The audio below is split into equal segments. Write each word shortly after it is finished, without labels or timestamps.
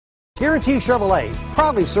Guaranty Chevrolet,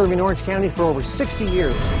 proudly serving Orange County for over 60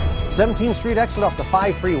 years. 17th Street exit off the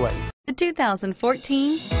 5 freeway. The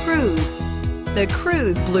 2014 Cruze. The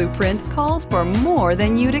Cruze blueprint calls for more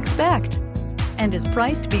than you'd expect and is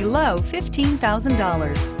priced below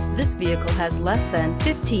 $15,000. This vehicle has less than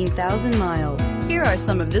 15,000 miles. Here are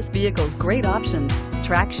some of this vehicle's great options: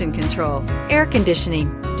 traction control, air conditioning,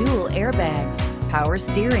 dual airbags, power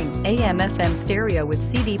steering, AM/FM stereo with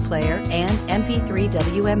CD player and MP3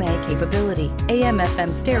 WMA capability,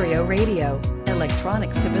 AM/FM stereo radio,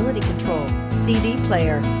 electronic stability control, CD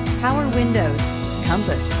player, power windows,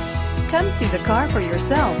 compass. Come see the car for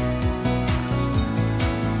yourself.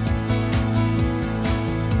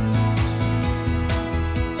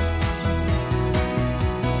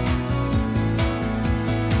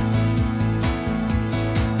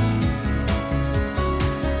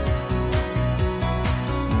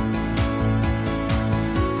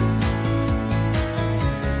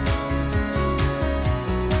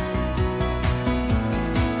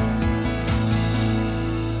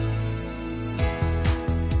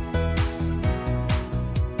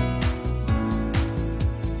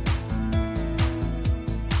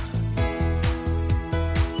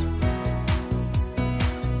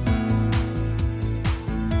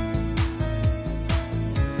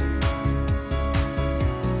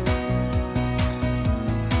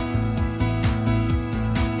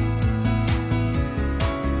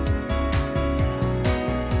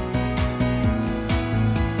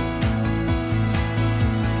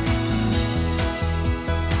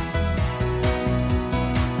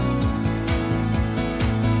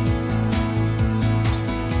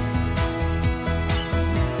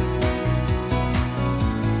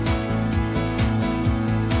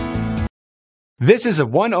 This is a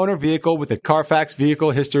one-owner vehicle with a Carfax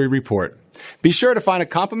Vehicle History Report. Be sure to find a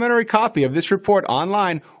complimentary copy of this report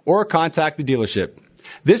online or contact the dealership.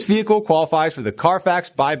 This vehicle qualifies for the Carfax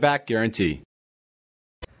Buyback Guarantee.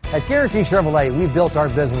 At Guaranty Chevrolet, we've built our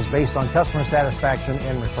business based on customer satisfaction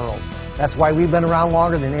and referrals. That's why we've been around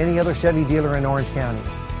longer than any other Chevy dealer in Orange County.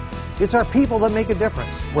 It's our people that make a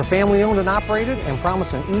difference. We're family owned and operated and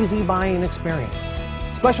promise an easy buying experience.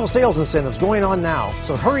 Special sales incentives going on now,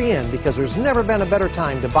 so hurry in because there's never been a better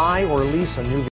time to buy or lease a new vehicle.